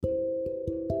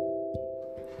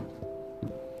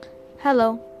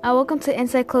Hello, and welcome to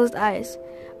Inside Closed Eyes,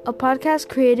 a podcast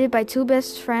created by two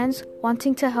best friends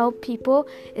wanting to help people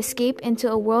escape into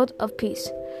a world of peace,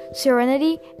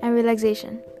 serenity, and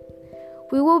relaxation.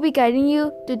 We will be guiding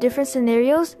you through different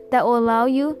scenarios that will allow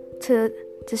you to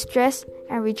distress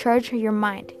and recharge your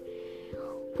mind.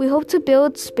 We hope to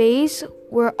build space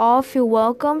where all feel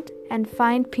welcomed and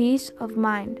find peace of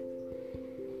mind.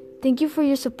 Thank you for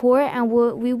your support, and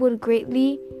we would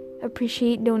greatly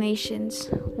appreciate donations.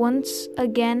 Once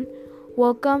again,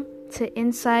 welcome to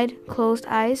Inside Closed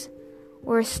Eyes,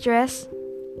 where stress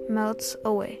melts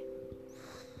away.